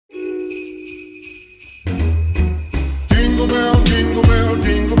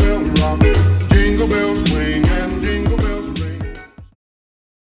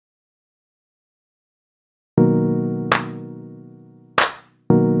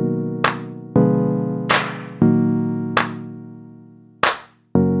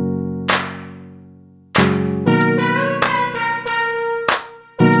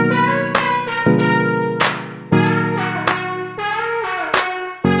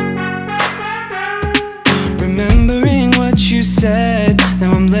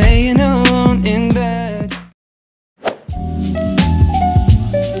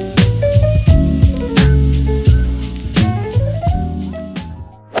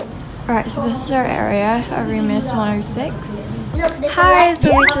Alright, so this is our area. Our room is 106. Hi,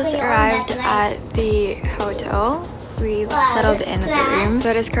 so we just arrived at the hotel. We've settled in at the room. So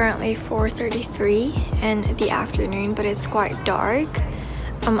it is currently 4:33 in the afternoon, but it's quite dark.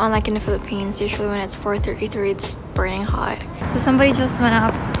 Unlike in the Philippines, usually when it's 4:33, it's burning hot. So somebody just went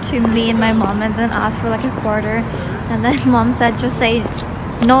up to me and my mom and then asked for like a quarter. And then mom said, just say,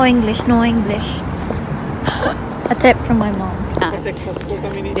 no English, no English. A tip from my mom.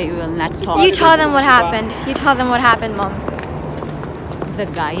 They will not talk. You tell them what happened. You tell them what happened, mom. The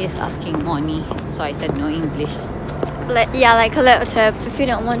guy is asking money, so I said no English. Yeah, like a little tip. If you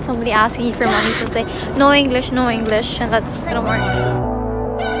don't want somebody asking you for money, just say no English, and that's gonna work.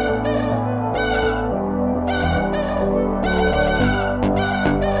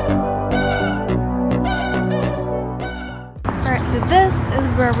 Alright, so this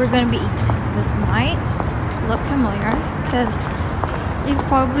is where we're gonna be eating. This might look familiar because you've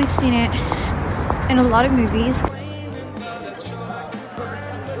probably seen it in a lot of movies.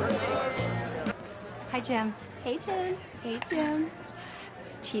 Hi Jim. Hey Jim. Hey Jim.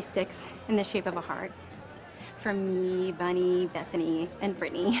 Cheese sticks in the shape of a heart. From me, Bunny, Bethany, and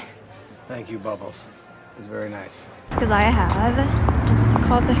Brittany. Thank you, Bubbles. It's very nice. Because I have, it's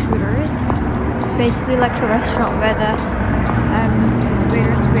called the Hooters. It's basically like a restaurant where the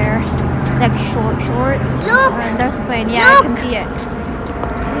waiters wear like short shorts. Look! There's a plane, yeah, look! I can see it.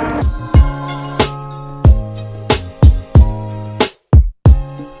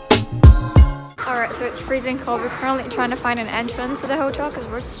 Alright, so it's freezing cold. We're currently trying to find an entrance to the hotel because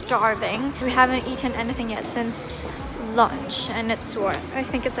we're starving. We haven't eaten anything yet since lunch, and it's what? I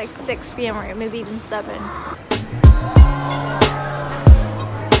think it's like 6 p.m. or maybe even 7.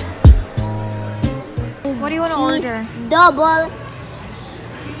 What do you want to order? Double.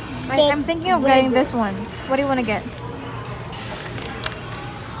 I'm thinking of getting this one. What do you want to get?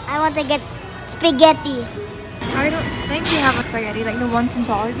 I want to get spaghetti. I don't think they have a spaghetti, like the ones in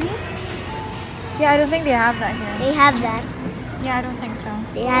Jollibee. Yeah, I don't think they have that here. They have that. Yeah, I don't think so.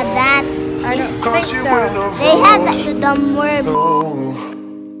 They have that. I don't think so. They have that to dumb word.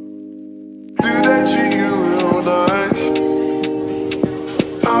 Do they treat you real nice?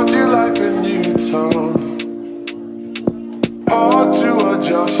 How'd you like the new tone? Hard to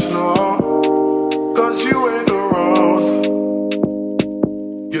adjust now, cause you ain't around.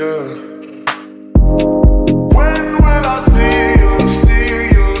 Yeah. When will I see you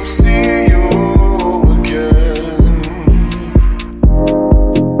again?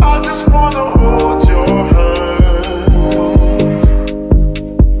 I just wanna hold your hand.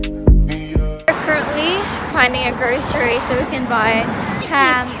 Yeah. We're currently finding a grocery so we can buy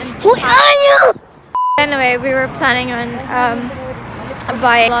ham and Who are you? Anyway, we were planning on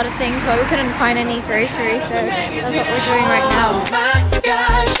buying a lot of things, but we couldn't find any groceries, so that's what we're doing right now. Oh my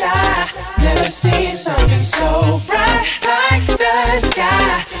gosh, I never seen something so bright like the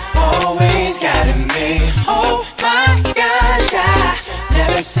sky. Always guiding me. Oh my gosh, I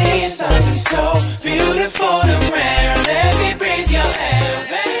never seen something so beautiful and rare. Let me breathe your air,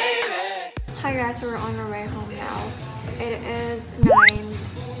 baby. Hi guys, so we're on our way home now. It is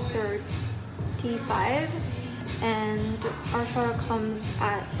 9:35 and our shuttle comes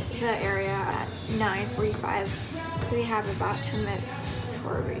at the area at 9:45, so we have about 10 minutes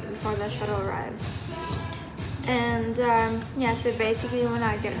before the shuttle arrives. And yeah, so basically when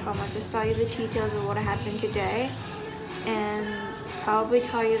I get home I'll just tell you the details of what happened today and probably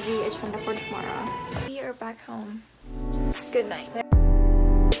tell you the agenda for tomorrow. We are back home. Good night.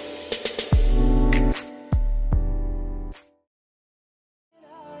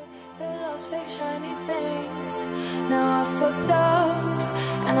 Now I fucked up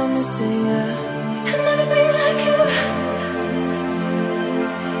and I'm missing you. I'll never be like you.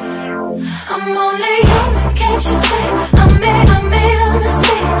 I'm only human, can't you see? I made a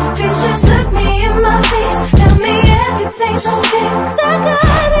mistake. Please just look me in my face. Tell me everything's okay, 'cause I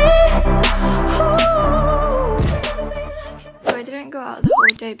got it. Ooh. So I didn't go out the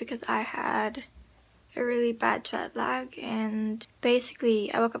whole day because I had a really bad jet lag, and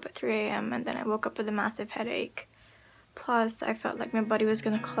basically I woke up at 3 a.m. and then I woke up with a massive headache. Plus I felt like my body was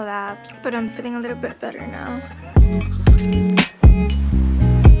gonna collapse, but I'm feeling a little bit better now.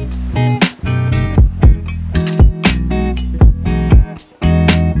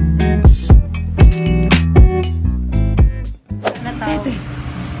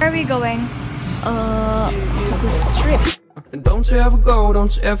 Where are we going? To this trip. And don't you ever go,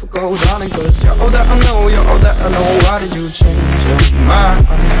 darling, 'cause you're all that I know, you're all that I know. Why did you change your mind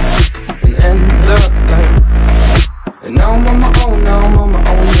and end the night? And now I'm on my own,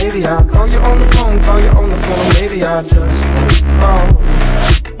 maybe I'll call you on the phone, maybe I just won't call,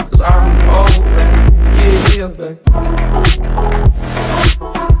 'cause I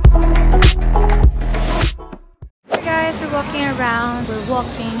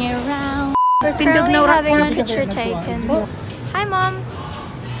picture taken. Hi, Mom.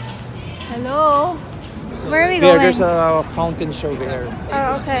 Hello. Where are we going? There's a fountain show there.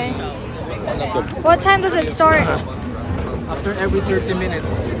 Oh, okay. What time does it start? After every 30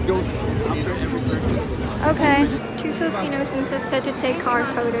 minutes. It goes after every 30 minutes. Okay. 2 Filipinos insisted to take car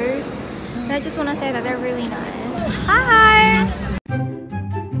photos. And I just want to say that they're really nice. Hi!